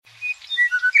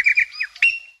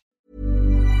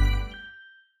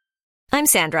I'm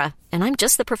Sandra, and I'm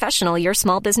just the professional your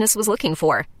small business was looking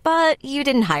for. But you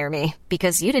didn't hire me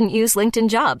because you didn't use LinkedIn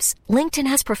Jobs. LinkedIn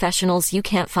has professionals you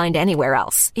can't find anywhere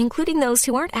else, including those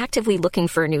who aren't actively looking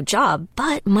for a new job,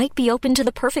 but might be open to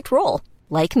the perfect role,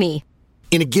 like me.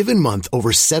 In a given month,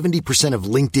 over 70% of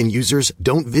LinkedIn users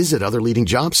don't visit other leading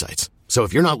job sites. So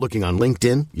if you're not looking on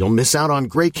LinkedIn, you'll miss out on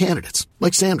great candidates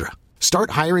like Sandra. Start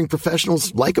hiring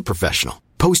professionals like a professional.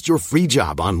 Post your free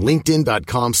job on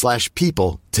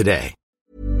linkedin.com/people today.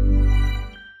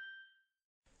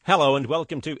 Hello and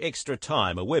welcome to Extra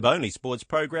Time, a web-only sports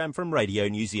program from Radio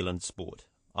New Zealand Sport.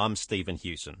 I'm Stephen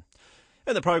Hewson.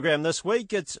 In the program this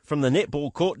week, it's from the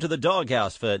netball court to the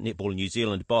doghouse for Netball New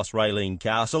Zealand boss Raelene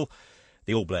Castle.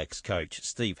 The All Blacks coach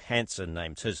Steve Hansen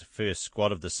named his first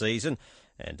squad of the season,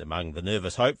 and among the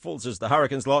nervous hopefuls is the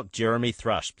Hurricanes lock Jeremy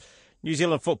Thrush. New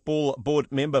Zealand Football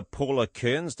Board member Paula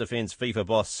Kearns defends FIFA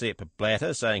boss Sepp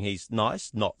Blatter, saying he's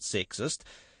nice, not sexist.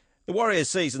 The Warriors'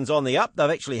 season's on the up. They've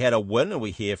actually had a win, and we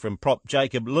hear from prop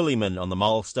Jacob Lillyman on the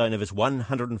milestone of his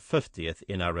 150th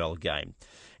NRL game.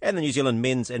 And the New Zealand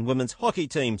men's and women's hockey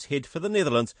teams head for the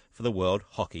Netherlands for the World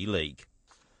Hockey League.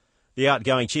 The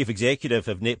outgoing chief executive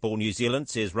of Netball New Zealand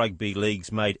says rugby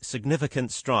league's made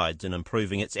significant strides in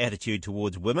improving its attitude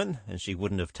towards women, and she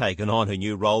wouldn't have taken on her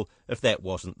new role if that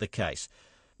wasn't the case.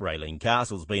 Raelene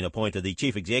Castle's been appointed the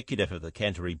chief executive of the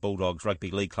Canterbury Bulldogs Rugby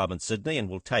League Club in Sydney and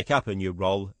will take up her new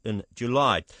role in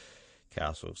July.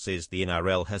 Castle says the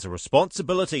NRL has a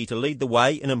responsibility to lead the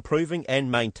way in improving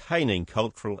and maintaining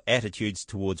cultural attitudes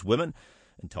towards women,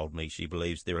 and told me she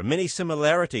believes there are many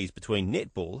similarities between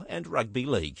netball and rugby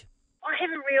league. I have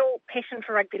a real passion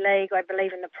for rugby league. I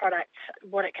believe in the product,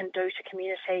 what it can do to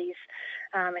communities,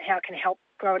 and how it can help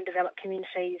grow and develop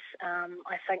communities.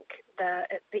 I think the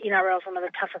NRL is one of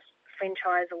the toughest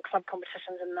franchise or club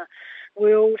competitions in the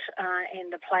world,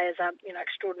 and the players are,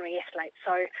 extraordinary athletes.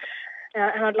 So,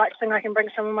 and I'd like to think I can bring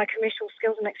some of my commercial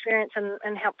skills and experience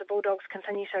and help the Bulldogs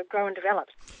continue to grow and develop.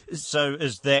 So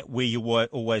is that where you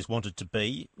always wanted to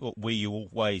be, or where you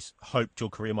always hoped your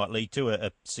career might lead to,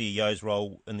 a CEO's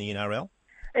role in the NRL?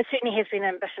 It certainly has been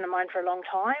an ambition of mine for a long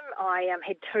time. I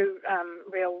had two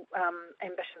real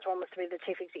ambitions. One was to be the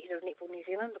Chief Executive of Netball New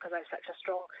Zealand because I have such a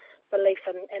strong belief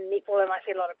in netball, and I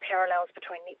see a lot of parallels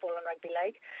between netball and rugby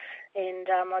league.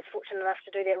 And I was fortunate enough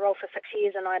to do that role for 6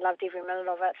 years, and I loved every minute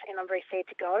of it, and I'm very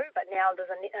sad to go. But now there's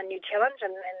a new challenge,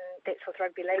 and that's with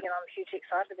rugby league, and I'm hugely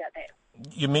excited about that.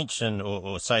 You mentioned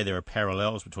or say there are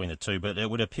parallels between the two, but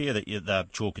it would appear that they're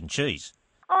chalk and cheese.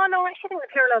 Oh, no, I actually think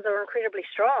the parallels are incredibly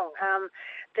strong.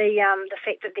 The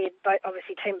fact that they're both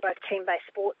team-based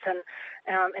sports, and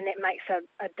that makes a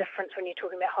difference when you're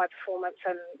talking about high performance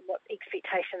and what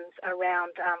expectations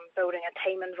around building a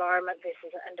team environment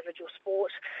versus an individual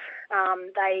sport.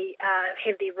 They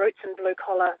have their roots in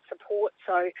blue-collar support,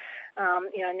 so,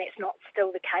 and that's not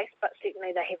still the case, but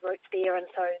certainly they have roots there,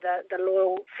 and so the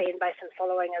loyal fan base and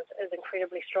following is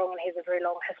incredibly strong and has a very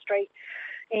long history.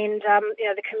 And,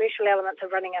 the commercial elements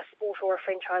of running a sport or a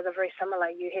franchise are very similar.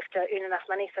 You have to earn enough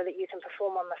money so that you can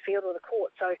perform on the field or the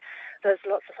court. So there's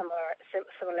lots of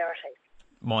similarities.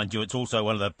 Mind you, it's also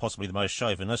one of possibly the most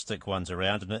chauvinistic ones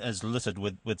around, and it is littered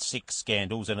with sex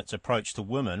scandals, and its approach to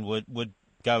women would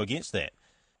go against that.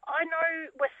 I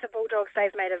know with the Bulldogs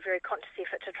they've made a very conscious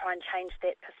effort to try and change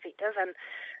that perspective and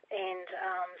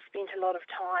spent a lot of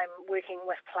time working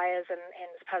with players and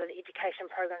as part of the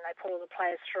education program they put all the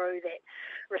players through that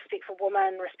respect for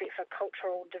women, respect for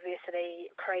cultural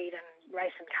diversity, creed and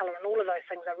race and colour, and all of those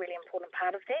things are a really important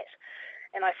part of that.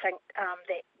 And I think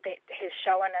that has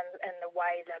shown in the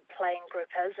way the playing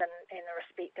group is and the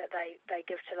respect that they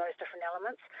give to those different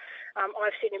elements.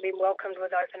 I've certainly been welcomed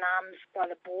with open arms by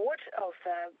the board of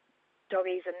the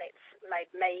Doggies, and that's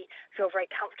made me feel very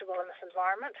comfortable in this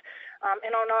environment.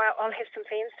 And I'll have some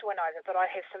fans to win over, but I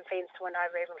have some fans to win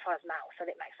over even if I was male, so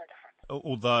that makes no difference.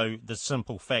 Although the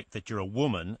simple fact that you're a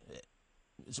woman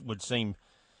would seem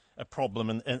a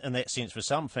problem in that sense for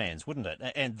some fans, wouldn't it?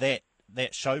 And that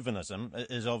chauvinism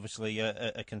is obviously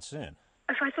a concern.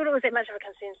 If I thought it was that much of a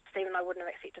concern, Stephen, I wouldn't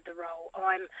have accepted the role.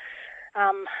 I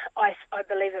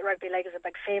believe that rugby league is a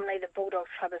big family. The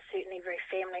Bulldogs Club is certainly very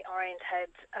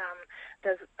family-oriented.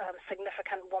 There's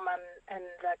significant women in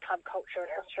the club culture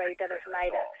and history that have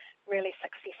made it really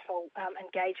successful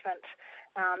engagement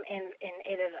and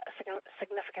added a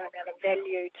significant amount of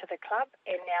value to the club.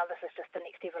 And now this is just the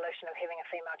next evolution of having a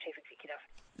female chief executive.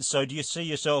 So do you see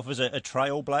yourself as a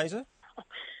trailblazer?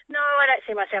 No, I don't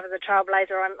see myself as a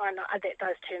trailblazer. I know that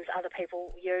those terms other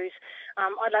people use.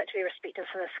 I'd like to be respected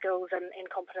for the skills and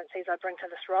competencies I bring to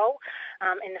this role.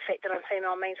 And the fact that I'm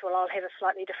female means, well, I'll have a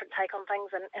slightly different take on things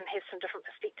and have some different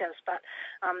perspectives. But,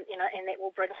 and that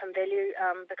will bring some value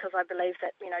because I believe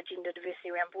that, gender diversity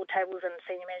around board tables and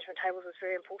senior management tables is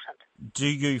very important. Do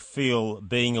you feel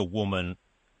being a woman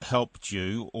helped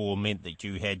you or meant that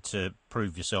you had to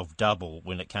prove yourself double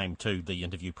when it came to the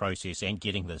interview process and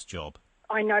getting this job?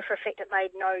 I know for a fact it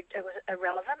was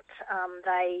irrelevant.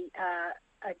 They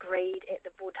agreed at the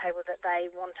board table that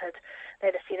they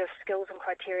had a set of skills and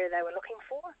criteria they were looking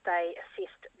for. They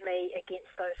assessed me against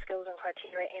those skills and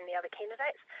criteria and the other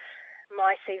candidates.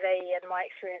 My CV and my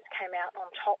experience came out on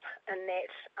top in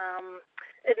that,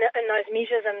 in those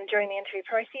measures and during the interview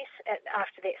process.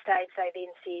 After that stage, they then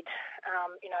said,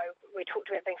 we talked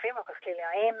about being female because clearly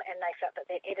I am, and they felt that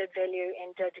added value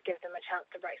and did give them a chance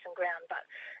to break some ground. But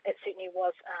it certainly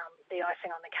was the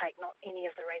icing on the cake, not any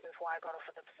of the reasons why I got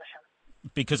offered the position.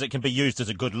 Because it can be used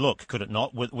as a good look, could it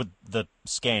not, with the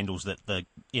scandals that the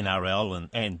NRL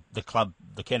and the club,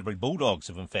 the Canterbury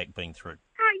Bulldogs, have in fact been through?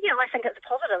 Yeah, I think it's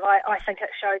positive. I think it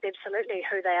showed absolutely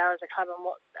who they are as a club and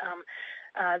what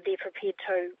they're prepared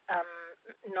to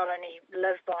not only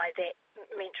live by that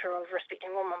mantra of respecting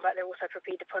women, but they're also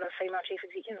prepared to put a female chief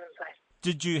executive in place.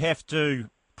 Did you have to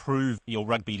prove your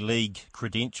rugby league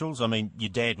credentials? I mean,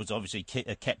 your dad was obviously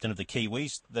a captain of the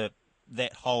Kiwis. That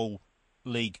whole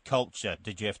league culture,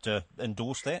 did you have to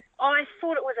endorse that? I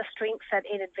thought it was a strength that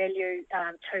added value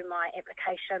to my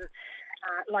application.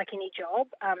 Like any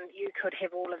job, you could have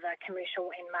all of the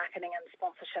commercial and marketing and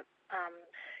sponsorship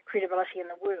credibility in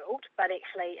the world, but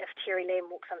actually if Terry Lamb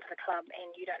walks into the club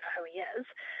and you don't know who he is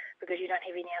because you don't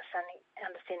have any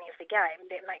understanding of the game,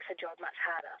 that makes the job much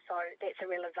harder. So that's a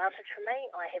real advantage for me.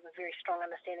 I have a very strong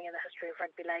understanding of the history of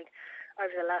rugby league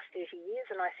over the last 30 years,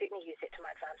 and I certainly use that to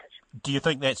my advantage. Do you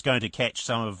think that's going to catch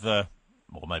some of the,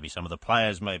 or maybe some of the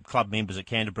players, maybe club members at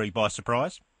Canterbury by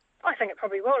surprise? I think it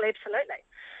probably will, absolutely.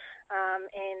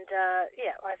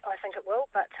 I think it will,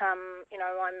 but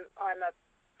I'm a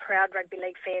proud rugby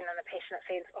league fan and a passionate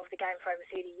fan of the game for over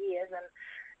 30 years, and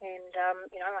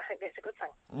I think that's a good thing.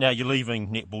 Now, you're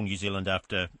leaving Netball New Zealand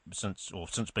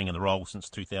since being in the role since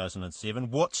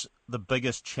 2007. What's the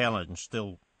biggest challenge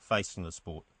still facing the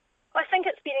sport? I think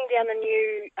it's bedding down the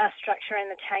new structure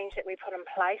and the change that we put in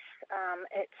place.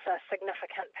 It's a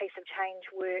significant piece of change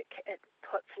work. It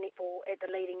puts netball at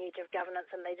the leading edge of governance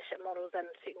and leadership models,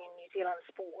 and certainly in New Zealand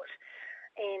sport.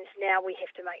 And now we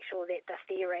have to make sure that the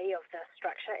theory of the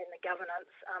structure and the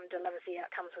governance delivers the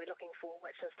outcomes we're looking for,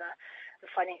 which is the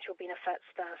financial benefits,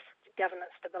 the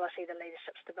governance stability, the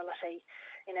leadership stability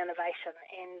and innovation.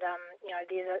 And,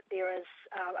 there is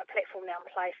a platform now in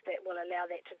place that will allow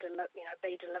that to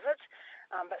be delivered,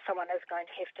 but someone is going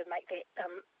to have to make that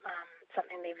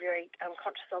something they're very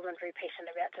conscious of and very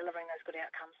passionate about delivering those good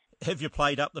outcomes. Have you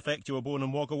played up the fact you were born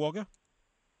in Wagga Wagga?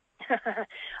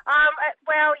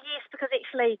 Well, yes, because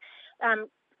actually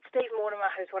Steve Mortimer,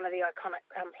 who's one of the iconic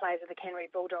players of the Canterbury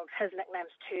Bulldogs, his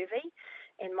nickname's Turvey,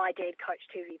 and my dad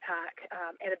coached Turvey Park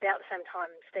at about the same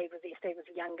time Steve was there. Steve was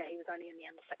younger, he was only in the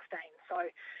under-16. So,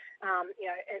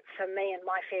 for me and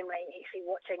my family, actually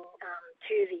watching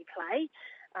Turvey play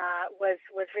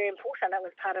was very important. That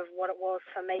was part of what it was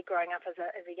for me growing up as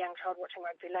a young child watching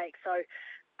rugby league. So,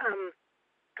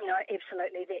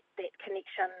 absolutely, that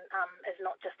connection is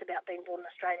not just about being born in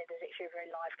Australia. There's actually a very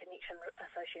live connection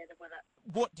associated with it.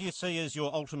 What do you see as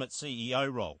your ultimate CEO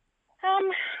role?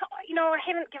 I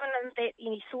haven't given that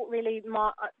any thought really.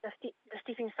 The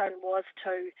stepping stone was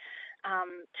to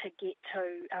get to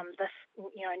this,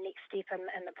 next step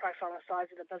in the profile and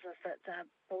size of the business that the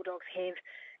Bulldogs have,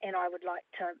 and I would like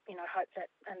to, hope that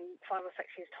in 5 or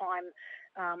 6 years' time,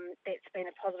 that's been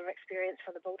a positive experience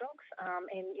for the Bulldogs.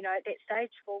 At that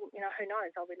stage, well, who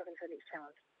knows? I'll be looking for the next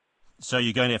challenge. So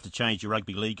you're going to have to change your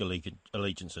rugby league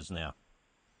allegiances now.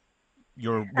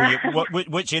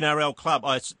 Which NRL club?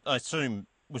 I assume,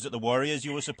 was it the Warriors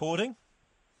you were supporting?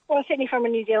 Well, certainly from a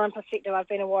New Zealand perspective, I've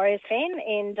been a Warriors fan,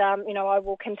 and I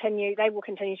will continue. They will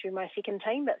continue to be my second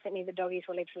team, but certainly the Doggies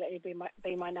will absolutely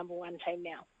be my number one team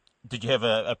now. Did you have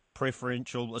a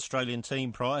preferential Australian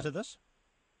team prior to this?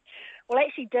 Well, I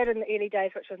actually did in the early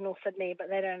days, which was North Sydney, but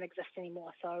they don't exist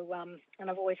anymore. So, and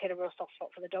I've always had a real soft spot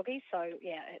for the Doggies. So,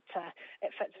 yeah,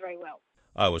 it fits very well.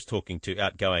 I was talking to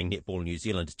outgoing Netball New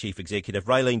Zealand Chief Executive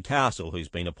Raelene Castle, who's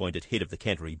been appointed head of the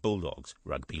Canterbury Bulldogs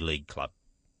Rugby League Club.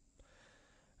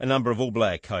 A number of All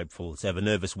Black hopefuls have a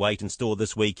nervous wait in store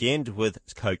this weekend, with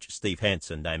coach Steve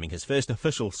Hansen naming his first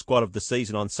official squad of the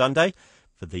season on Sunday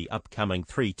for the upcoming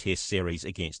 3-test series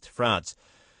against France.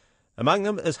 Among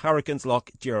them is Hurricanes lock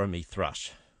Jeremy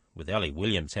Thrush. With Ali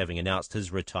Williams having announced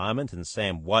his retirement and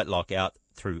Sam Whitelock out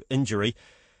through injury,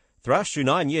 Thrush, who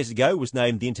 9 years ago was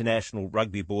named the International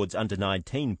Rugby Board's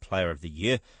Under-19 Player of the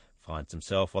Year, finds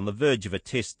himself on the verge of a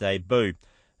Test debut,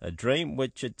 a dream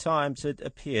which at times had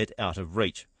appeared out of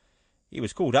reach. He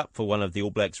was called up for one of the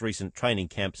All Blacks' recent training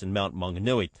camps in Mount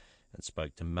Maunganui and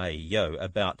spoke to May Yo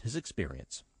about his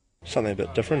experience. Something a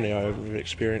bit different. I've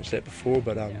experienced that before,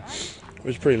 but it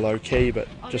was pretty low key. But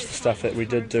just the stuff that we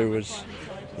did do was,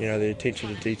 the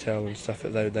attention to detail and stuff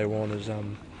that they want is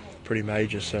pretty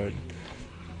major. So it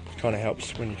kind of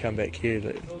helps when you come back here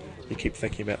that you keep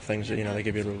thinking about things that they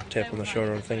give you a little tap on the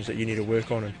shoulder on things that you need to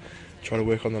work on and try to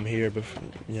work on them here. Before,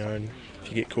 and if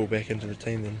you get called back into the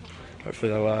team, then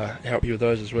hopefully they'll help you with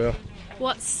those as well.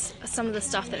 What's some of the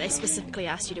stuff that they specifically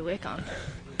asked you to work on?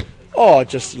 Oh,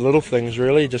 just little things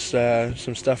really, just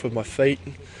some stuff with my feet,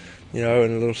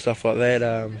 and little stuff like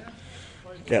that.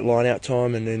 That line out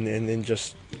time, and then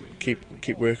just keep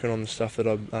working on the stuff that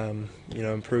I've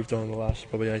improved on in the last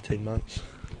probably 18 months.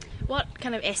 What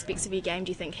kind of aspects of your game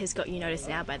do you think has got you noticed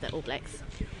now by the All Blacks?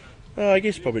 I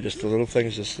guess probably just the little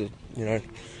things, just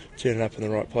turning up in the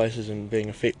right places and being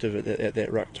effective at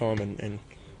that ruck time and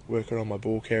working on my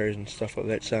ball carries and stuff like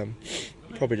that's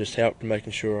probably just helped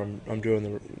making sure I'm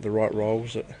doing the right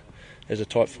roles that, as a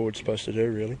tight forward's supposed to do,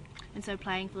 really. And so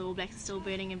playing for the All Blacks is still a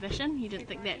burning ambition? You didn't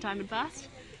think that time had passed?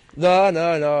 No.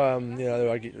 I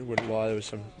wouldn't lie. There was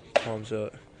some times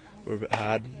that were a bit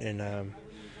hard and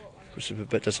was a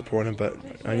bit disappointing. But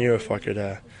I knew if I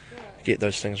could get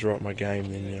those things right in my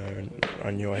game, then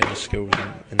I knew I had the skills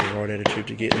and the right attitude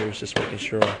to get there. It was just making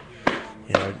sure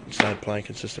I started playing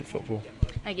consistent football.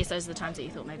 I guess those are the times that you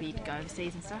thought maybe you'd go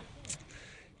overseas and stuff?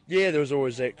 Yeah, there was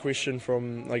always that question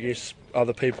from, I guess,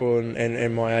 other people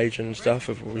and my agent and stuff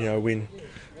of,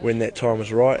 when that time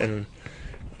was right. And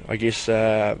I guess,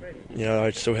 I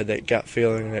still had that gut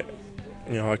feeling that,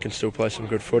 I can still play some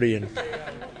good footy. And,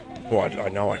 I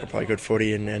know I can play good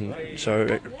footy. And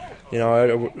so,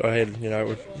 I had,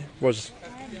 it was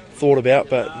thought about,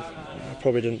 but I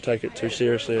probably didn't take it too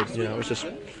seriously. It was just,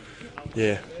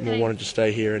 more wanted to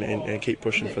stay here and keep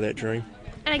pushing for that dream.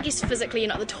 And I guess physically you're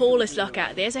not the tallest lock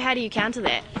out there, so how do you counter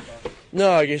that?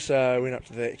 No, I guess I went up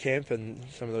to that camp and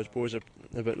some of those boys are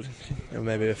a bit,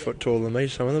 maybe a foot taller than me,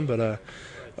 some of them, but I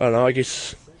don't know, I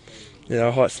guess,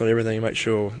 height's not everything. You make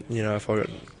sure, if I've got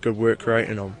good work rate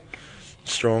and I'm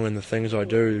strong in the things I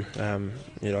do,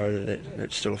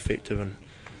 that's still effective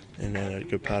and a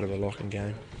good part of a locking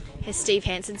game. Has Steve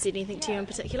Hansen said anything to you in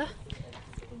particular?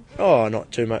 Oh,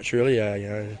 not too much really,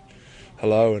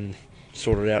 hello and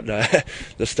sorted out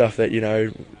the stuff that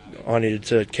I needed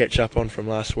to catch up on from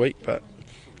last week. But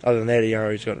other than that,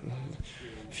 he's got a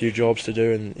few jobs to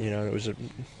do, and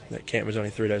that camp was only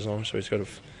 3 days long, so he's got a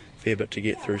fair bit to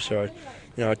get through. So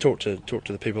I talked to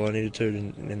the people I needed to,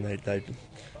 and they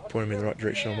pointed me in the right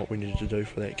direction on what we needed to do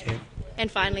for that camp.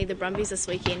 And finally, the Brumbies this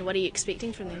weekend. What are you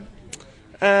expecting from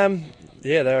them?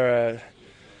 They're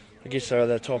I guess they're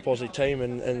the top Aussie team,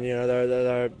 and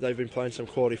they've been playing some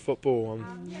quality football.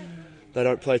 They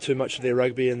don't play too much of their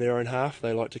rugby in their own half.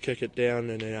 They like to kick it down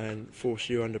and force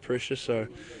you under pressure. So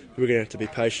we're going to have to be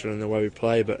patient in the way we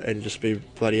play, and just be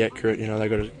bloody accurate. They've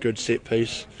got a good set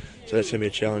piece, so that's going to be a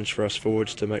challenge for us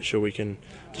forwards to make sure we can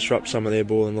disrupt some of their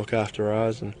ball and look after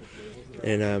ours. And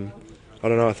I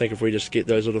don't know. I think if we just get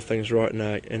those little things right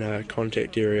in our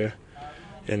contact area,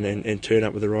 and turn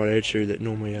up with the right attitude, that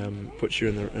normally puts you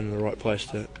in the right place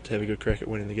to have a good crack at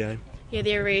winning the game. Yeah,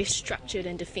 they're a very structured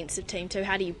and defensive team too.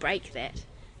 How do you break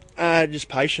that? Just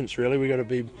patience, really. We've got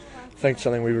to think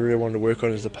something we really wanted to work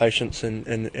on is the patience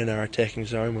in our attacking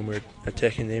zone when we're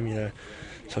attacking them.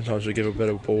 Sometimes we give a bit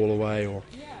of ball away or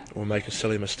make a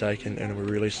silly mistake and we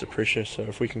release the pressure. So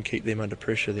if we can keep them under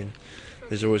pressure, then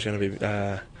there's always going to be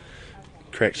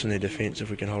cracks in their defence if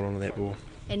we can hold on to that ball.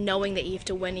 And knowing that you have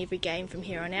to win every game from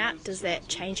here on out, does that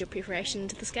change your preparation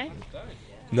into this game?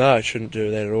 No, it shouldn't do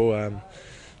that at all.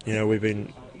 We've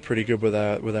been pretty good with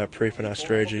our prep and our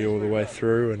strategy all the way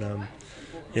through, and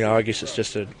I guess it's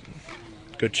just a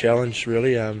good challenge,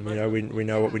 really. We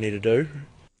know what we need to do.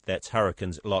 That's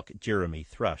Hurricanes lock Jeremy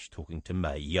Thrush talking to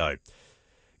May Yo.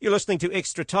 You're listening to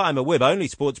Extra Time, a web-only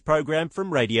sports program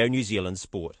from Radio New Zealand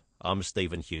Sport. I'm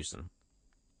Stephen Hewson.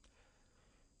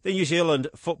 The New Zealand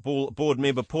Football Board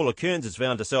member Paula Kearns has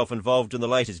found herself involved in the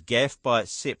latest gaffe by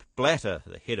Sepp Blatter,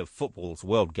 the head of football's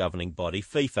world governing body,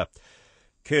 FIFA.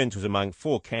 Kearns was among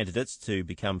 4 candidates to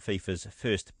become FIFA's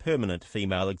first permanent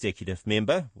female executive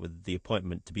member, with the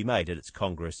appointment to be made at its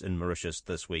Congress in Mauritius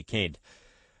this weekend.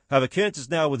 However, Kearns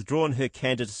has now withdrawn her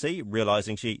candidacy,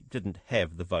 realising she didn't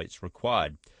have the votes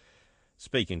required.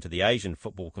 Speaking to the Asian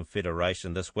Football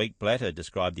Confederation this week, Blatter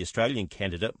described the Australian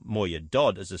candidate, Moya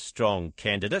Dodd, as a strong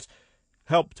candidate,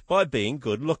 helped by being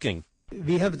good-looking.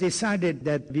 We have decided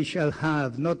that we shall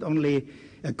have not only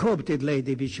a co-opted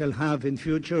lady, we shall have in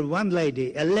future one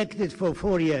lady elected for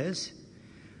 4 years,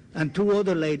 and 2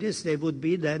 other ladies, they would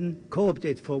be then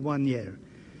co-opted for 1 year.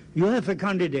 You have a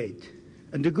candidate,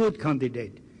 and a good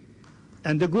candidate,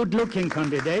 and a good-looking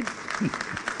candidate.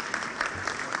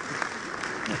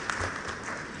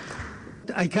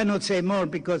 I cannot say more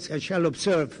because I shall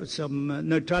observe some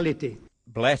neutrality.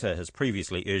 Blatter has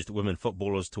previously urged women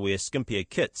footballers to wear skimpier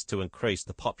kits to increase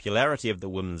the popularity of the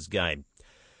women's game.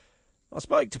 I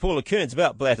spoke to Paula Kearns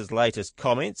about Blatter's latest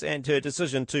comments and her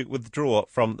decision to withdraw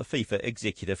from the FIFA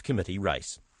Executive Committee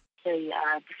race. The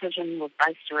decision was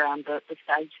based around the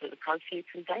stage that the process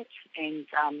is at, and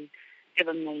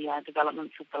given the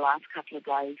developments of the last couple of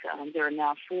days, there are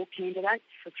now 4 candidates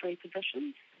for 3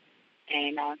 positions.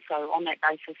 And so on that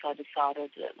basis, I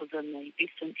decided it was in the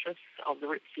best interests of the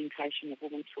representation of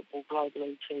women's football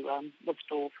globally to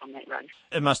withdraw from that race.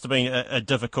 It must have been a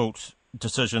difficult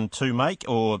decision to make,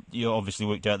 or you obviously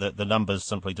worked out that the numbers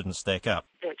simply didn't stack up.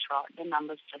 That's right. The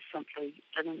numbers just simply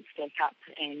didn't stack up.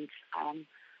 And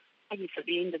I guess at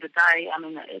the end of the day, I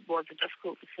mean, it was a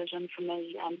difficult decision for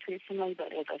me personally,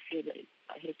 but as I said,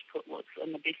 I had to put what's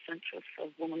in the best interests of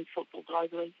women's football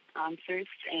globally first,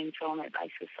 and so on that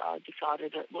basis I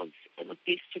decided it was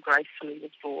best to gracefully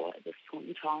withdraw at this point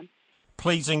in time.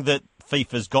 Pleasing that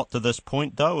FIFA's got to this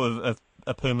point, though, of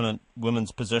a permanent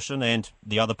women's position and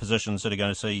the other positions that are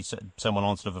going to see someone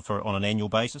on on an annual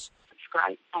basis? It's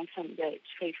great. I think that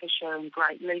FIFA's showing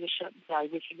great leadership. They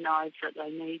recognise that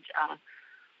they need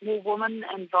more women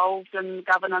involved in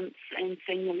governance and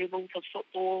senior levels of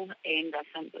football, and I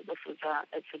think that this is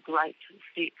it's a great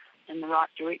step in the right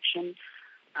direction.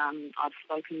 I've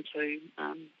spoken to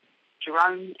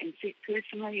Jerome and Seth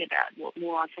personally about what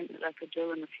more I think that they could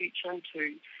do in the future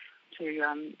to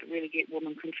really get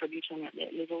women contributing at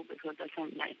that level, because I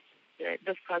think that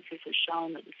this process has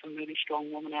shown that there's some really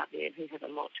strong women out there who have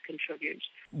a lot to contribute.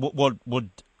 What would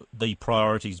the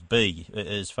priorities be,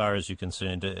 as far as you're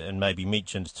concerned, and maybe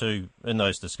mentioned too in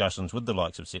those discussions with the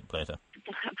likes of Sepp Blatter?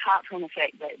 Apart from the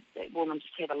fact that women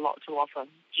just have a lot to offer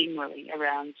generally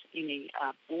around any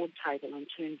board table, in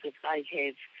terms of they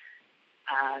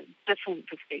have different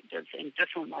perspectives and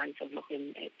different ways of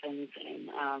looking at things,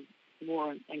 and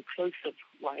more inclusive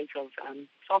ways of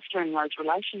fostering those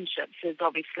relationships. There's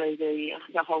obviously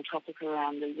the whole topic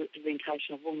around the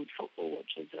representation of women's football,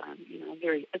 which is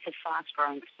it's a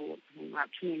fast-growing sport. We're up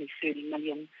to nearly 30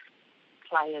 million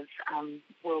players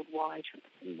worldwide,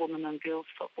 women and girls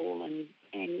football, and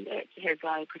it has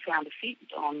a profound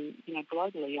effect on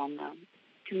globally on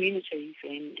communities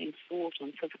and sport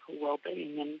and physical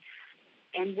well-being,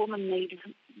 and women need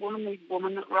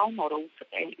women role models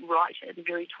right at the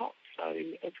very top. So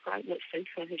it's great that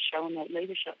FIFA has shown that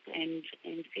leadership and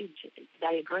said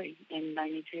they agree, and they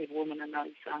need to have women in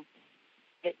those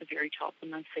at the very top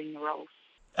in those senior roles.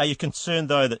 Are you concerned,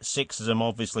 though, that sexism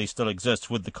obviously still exists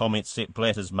with the comments Sepp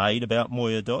Blatter's made about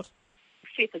Moya Dodd?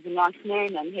 Sepp is a nice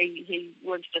man, and he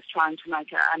was just trying to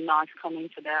make a nice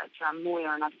comment about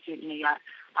Moya, and I certainly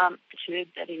heard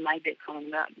that he made that comment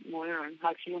about Moya, and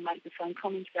hopefully he'll make the same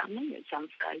comment about me at some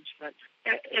stage. But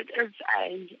it is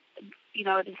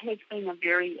it has been a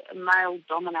very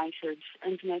male-dominated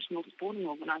international sporting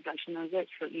organisation. There's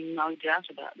absolutely no doubt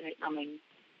about that. I mean,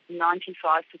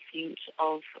 95%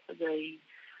 of the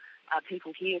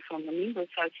people here from the member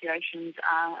associations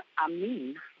are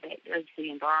men. That is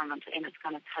the environment, and it's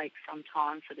going to take some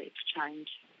time for that to change.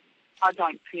 I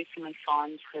don't personally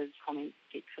find his comment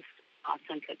sexist. I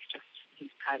think it's just he's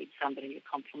paid somebody a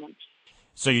compliment.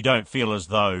 So you don't feel as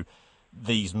though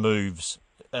these moves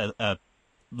are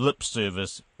lip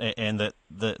service, and that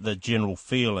the general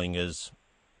feeling is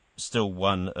still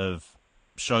one of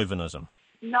chauvinism?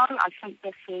 No, I think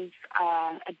this is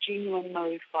a genuine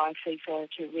move by FIFA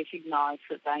to recognise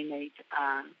that they need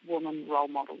women role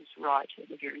models right at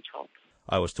the very top.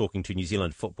 I was talking to New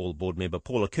Zealand Football Board member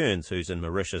Paula Kearns, who's in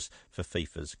Mauritius for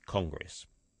FIFA's Congress.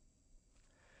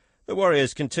 The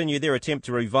Warriors continue their attempt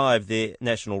to revive their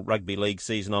National Rugby League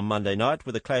season on Monday night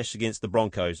with a clash against the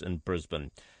Broncos in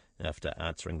Brisbane. After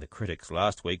answering the critics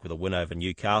last week with a win over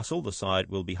Newcastle, the side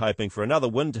will be hoping for another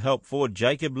win to help forward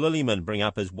Jacob Lillyman bring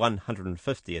up his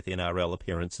 150th NRL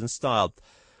appearance in style.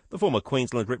 The former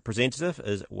Queensland representative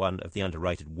is one of the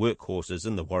underrated workhorses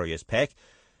in the Warriors pack,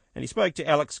 and he spoke to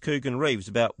Alex Coogan-Reeves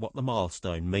about what the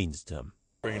milestone means to him.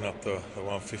 Bringing up the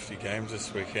 150 games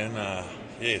this weekend,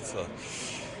 it's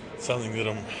something that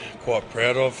I'm quite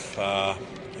proud of.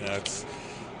 It's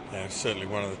certainly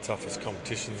one of the toughest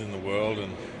competitions in the world,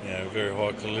 and very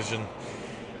high collision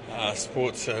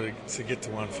sport. So to get to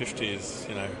 150 is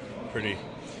pretty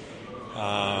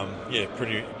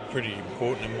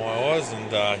important in my eyes,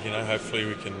 and hopefully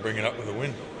we can bring it up with a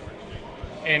win.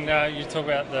 And you talk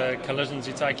about the collisions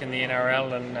you take in the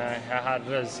NRL and how hard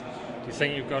it is. Do you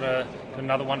think you've got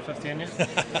another 150 in you?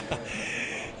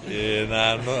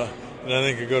 I don't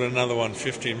think I've got another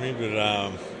 150 in me, but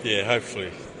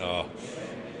hopefully.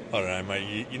 I don't know,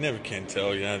 mate. You never can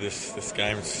tell. This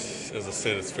game, as I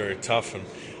said, it's very tough and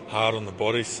hard on the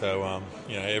body. So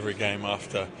every game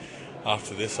after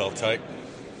this, I'll take.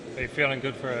 Are you feeling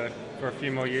good for a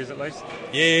few more years at least?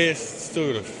 Yeah,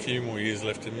 still got a few more years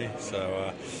left in me.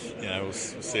 So we'll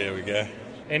see how we go.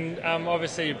 And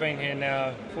obviously you've been here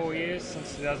now 4 years,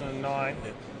 since 2009.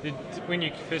 Yeah. When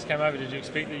you first came over, did you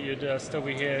expect that you'd still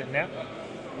be here now?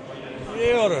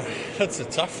 Yeah, that's a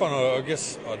tough one. I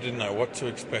guess I didn't know what to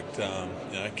expect.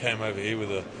 Came over here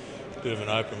with a bit of an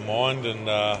open mind, and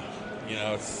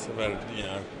it's about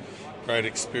great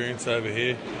experience over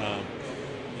here.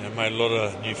 Made a lot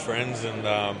of new friends, and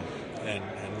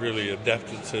really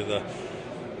adapted to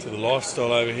the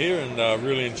lifestyle over here, and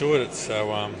really enjoyed it.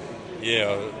 So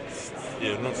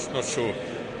not sure.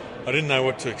 I didn't know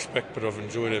what to expect, but I've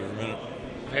enjoyed every minute.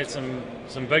 You've had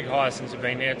some big highs since you've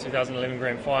been here. 2011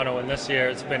 Grand Final, and this year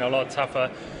it's been a lot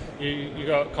tougher. You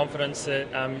got confidence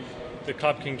that the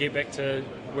club can get back to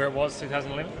where it was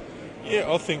 2011?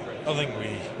 Yeah, I think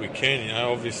we can.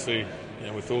 Obviously,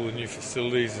 with all the new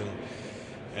facilities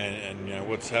and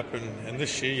what's happened, and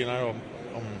this year,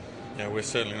 we're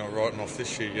certainly not writing off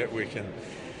this year yet. We can,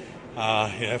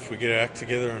 if we get our act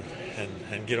together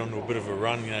and get onto a bit of a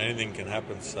run, anything can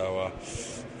happen. So,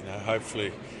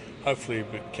 hopefully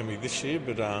it can be this year,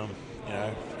 but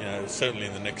certainly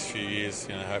in the next few years,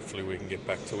 hopefully we can get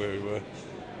back to where we were.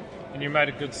 And you made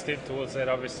a good step towards that,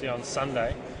 obviously, on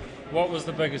Sunday. What was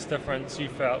the biggest difference you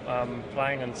felt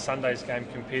playing in Sunday's game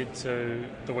compared to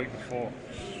the week before?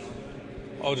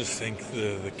 I just think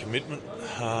the commitment.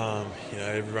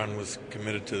 Everyone was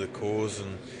committed to the cause,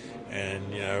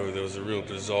 and there was a real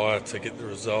desire to get the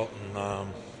result,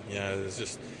 and there's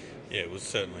just. Yeah, it was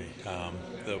certainly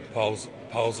the poles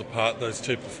apart, those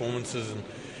two performances, and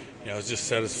it was just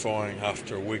satisfying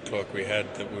after a week like we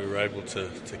had that we were able to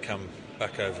come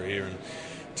back over here and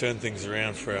turn things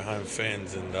around for our home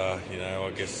fans, and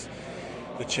I guess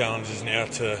the challenge is now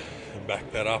to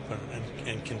back that up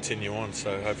and continue on,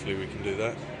 so hopefully we can do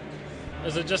that.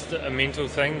 Is it just a mental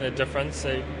thing, the difference?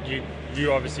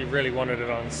 You obviously really wanted it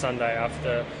on Sunday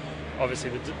after obviously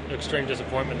the extreme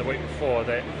disappointment the week before,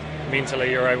 that mentally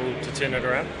you're able to turn it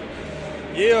around?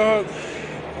 Yeah,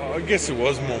 I guess it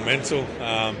was more mental.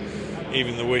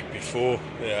 Even the week before,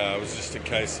 it was just a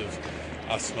case of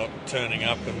us not turning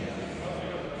up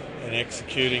and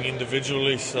executing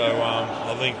individually. So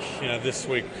I think this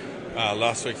week,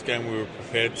 last week's game, we were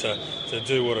prepared to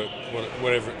do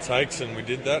whatever it takes, and we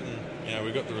did that, and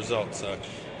we got the result. So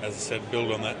as I said,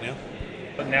 build on that now.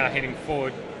 But now heading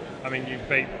forward, I mean, you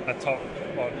beat a top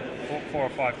 4 or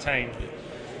 5 team.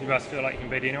 You must feel like you can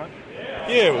beat anyone?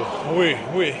 Yeah, well,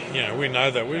 we know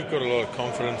that. We've got a lot of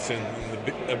confidence in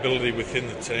the ability within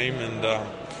the team, and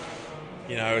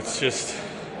it's just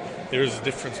there is a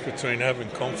difference between having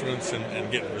confidence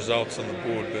and getting results on the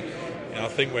board. But I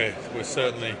think we're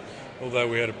certainly, although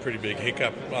we had a pretty big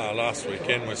hiccup last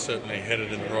weekend, we're certainly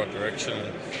headed in the right direction.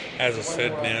 And as I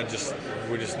said, now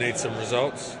we just need some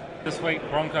results. This week,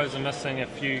 Broncos are missing a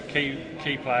few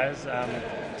key players,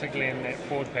 particularly in that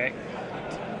forward pack.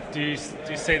 Do you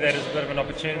see that as a bit of an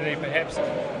opportunity, perhaps?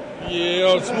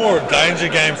 Yeah, it's more a danger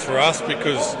game for us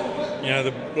because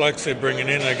the blokes they're bringing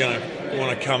in are going to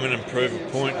want to come in and prove a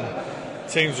point. And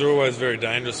teams are always very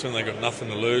dangerous when they've got nothing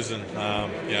to lose, and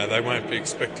they won't be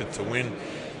expected to win.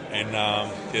 And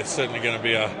it's certainly going to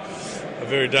be a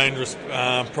very dangerous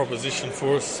proposition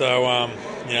for us. So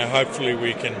hopefully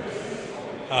we can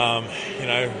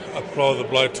apply the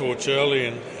blowtorch early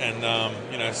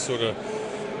and sort of.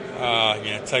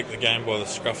 Take the game by the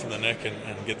scruff of the neck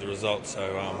and get the result. So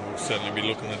we'll certainly be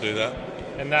looking to do that.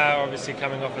 And they're obviously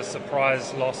coming off a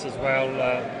surprise loss as well.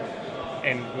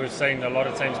 And we've seen a lot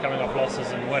of teams coming off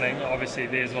losses and winning. Obviously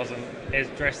theirs wasn't as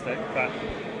drastic, but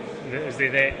is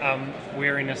there that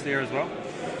wariness there as well?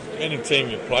 Any team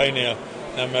you play now,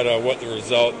 no matter what the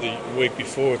result, the week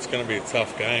before it's going to be a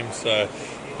tough game. So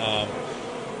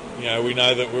we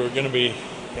know that we're going to be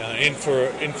in for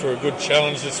a good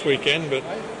challenge this weekend, but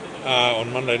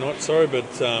on Monday night, but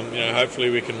hopefully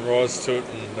we can rise to it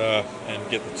and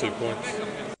get the 2 points.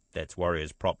 That's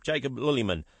Warriors prop Jacob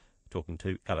Lillyman talking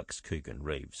to Alex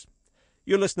Coogan-Reeves.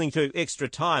 You're listening to Extra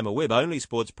Time, a web-only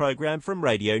sports program from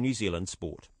Radio New Zealand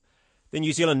Sport. The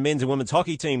New Zealand men's and women's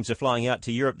hockey teams are flying out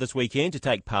to Europe this weekend to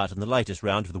take part in the latest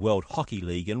round of the World Hockey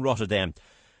League in Rotterdam.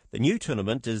 The new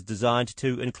tournament is designed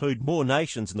to include more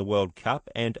nations in the World Cup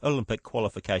and Olympic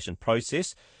qualification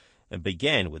process and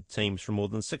began with teams from more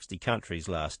than 60 countries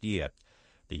last year.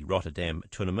 The Rotterdam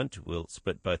tournament will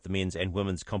split both the men's and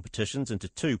women's competitions into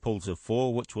 2 pools of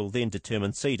 4, which will then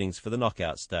determine seedings for the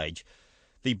knockout stage.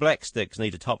 The Black Sticks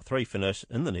need a top 3 finish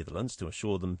in the Netherlands to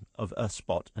assure them of a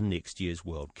spot in next year's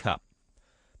World Cup.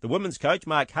 The women's coach,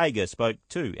 Mark Hager, spoke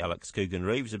to Alex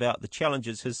Coogan-Reeves about the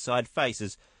challenges his side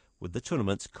faces with the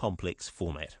tournament's complex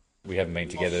format. We haven't been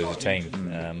together as a team,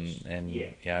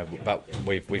 but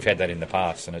we've had that in the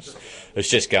past, and it's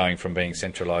just going from being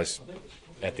centralised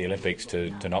at the Olympics to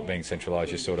not being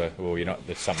centralised.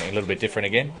 There's something a little bit different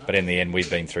again. But in the end, we've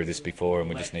been through this before, and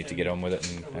we just need to get on with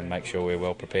it and make sure we're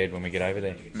well prepared when we get over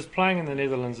there. Just playing in the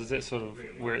Netherlands, is that sort of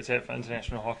where it's at for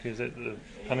international hockey? Is that the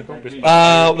pinnacle?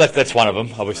 That's one of them,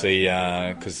 obviously,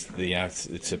 because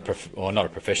it's not a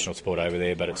professional sport over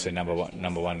there, but it's a number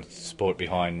one sport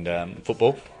behind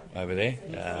football over there,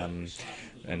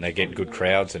 and they get good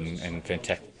crowds and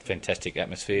fantastic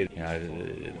atmosphere.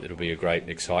 It'll be a great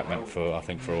excitement for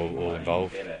all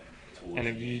involved. And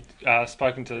have you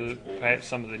spoken to perhaps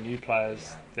some of the new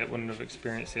players that wouldn't have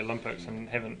experienced the Olympics and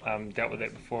haven't dealt with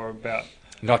that before about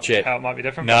Not yet. How it might be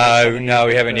different? No,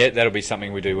 we haven't yet. That'll be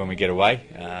something we do when we get away.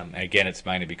 Again, it's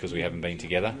mainly because we haven't been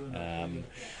together.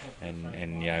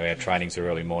 And our trainings are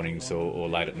early mornings or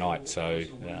late at night, so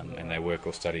and they work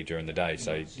or study during the day,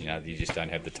 so you just don't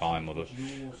have the time or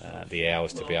the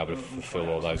hours to be able to fulfil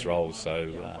all those roles.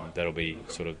 So that'll be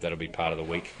part of the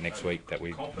week next week that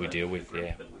we deal with.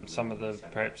 Yeah. Some of the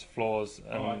perhaps flaws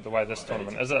in the way this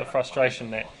tournament, is it a frustration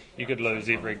that you could lose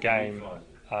every game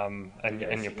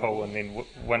in your pool and then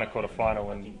win a quarter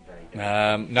final? And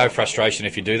no frustration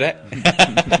if you do that.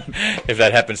 If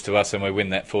that happens to us and we win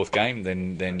that fourth game,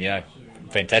 then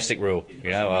fantastic rule.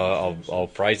 I'll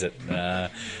praise it.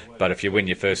 But if you win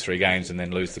your first 3 games and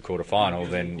then lose the quarter final,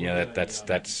 then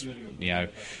that's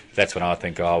when I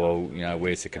think,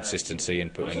 where's the consistency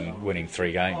in winning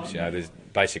 3 games?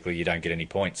 Basically you don't get any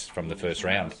points from the first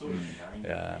round.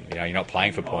 You're not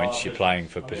playing for points, you're playing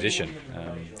for position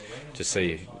to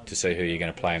see who you're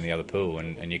going to play in the other pool,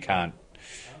 and you can't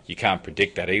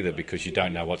predict that either because you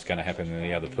don't know what's going to happen in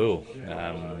the other pool.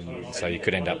 So you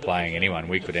could end up playing anyone.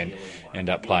 We could end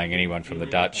up playing anyone from the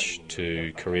Dutch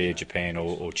to Korea, Japan,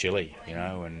 or Chile.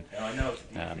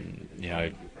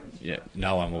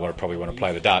 No one will probably want to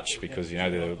play the Dutch because the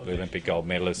Olympic gold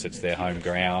medalists. It's their home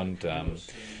ground.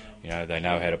 They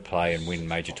know how to play and win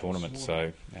major tournaments.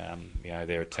 So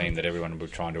they're a team that everyone will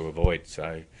be trying to avoid.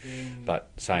 So, but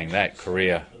saying that,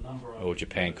 Korea or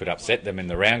Japan could upset them in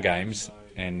the round games,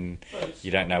 and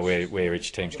you don't know where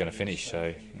each team's going to finish.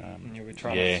 So you'll be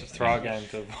trying to throw a game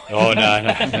to. Oh no,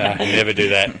 never do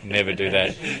that.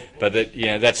 But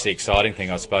that's the exciting thing,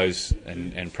 I suppose,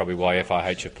 and probably why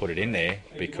FIH have put it in there,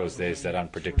 because there's that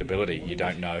unpredictability. You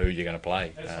don't know who you're going to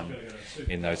play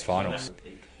in those finals.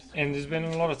 And there's been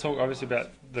a lot of talk, obviously, about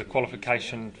the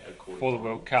qualification for the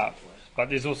World Cup. But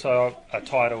there's also a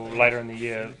title later in the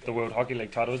year, the World Hockey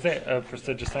League title. Is that a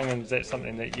prestigious thing, and is that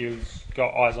something that you've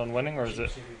got eyes on winning, or is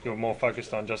it you're more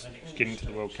focused on just getting to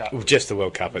the World Cup? Well, just the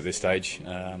World Cup at this stage.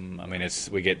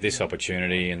 We get this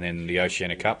opportunity, and then the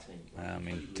Oceania Cup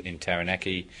in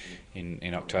Taranaki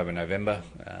in October, November.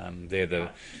 They're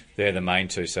the main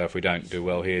 2. So if we don't do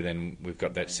well here, then we've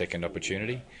got that second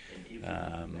opportunity.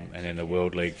 And then the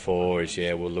World League 4 is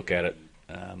we'll look at it.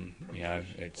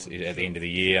 It's at the end of the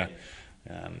year.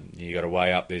 You got to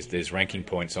weigh up. There's ranking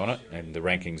points on it, and the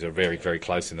rankings are very, very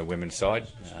close in the women's side.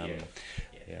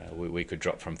 We could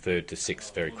drop from 3rd to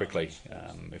 6th very quickly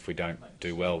if we don't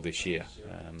do well this year.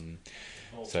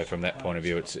 So from that point of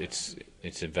view, it's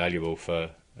invaluable for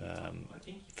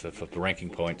ranking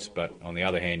points. But on the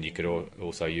other hand, you could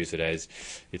also use it as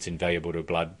it's invaluable to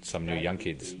blood some new young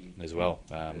kids as well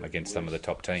against some of the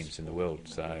top teams in the world.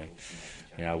 So.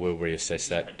 We'll reassess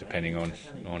that depending on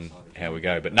how we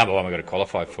go. But number one, we've got to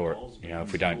qualify for it.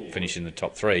 If we don't finish in the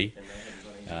top 3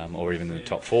 or even in the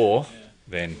top 4,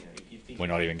 then we're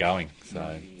not even going.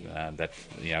 So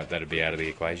that'd be out of the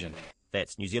equation.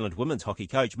 That's New Zealand women's hockey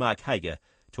coach Mark Hager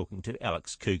talking to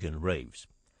Alex Coogan-Reeves.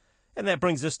 And that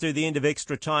brings us to the end of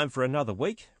Extra Time for another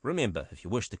week. Remember, if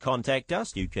you wish to contact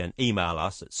us, you can email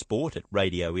us at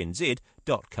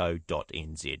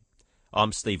sport@radionz.co.nz.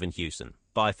 I'm Stephen Hewson.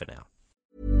 Bye for now.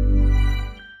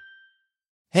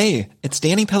 Hey, it's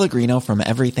Danny Pellegrino from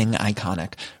Everything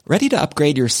Iconic. Ready to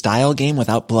upgrade your style game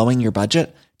without blowing your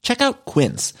budget? Check out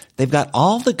Quince. They've got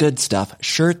all the good stuff,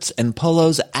 shirts and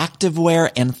polos,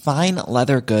 activewear, and fine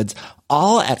leather goods,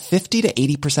 all at 50 to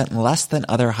 80% less than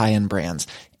other high-end brands.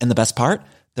 And the best part?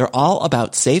 They're all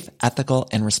about safe, ethical,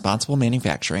 and responsible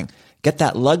manufacturing. Get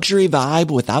that luxury vibe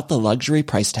without the luxury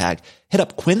price tag. Hit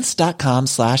up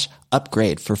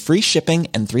quince.com/upgrade for free shipping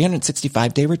and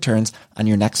 365-day returns on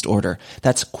your next order.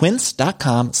 That's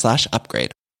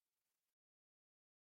quince.com/upgrade.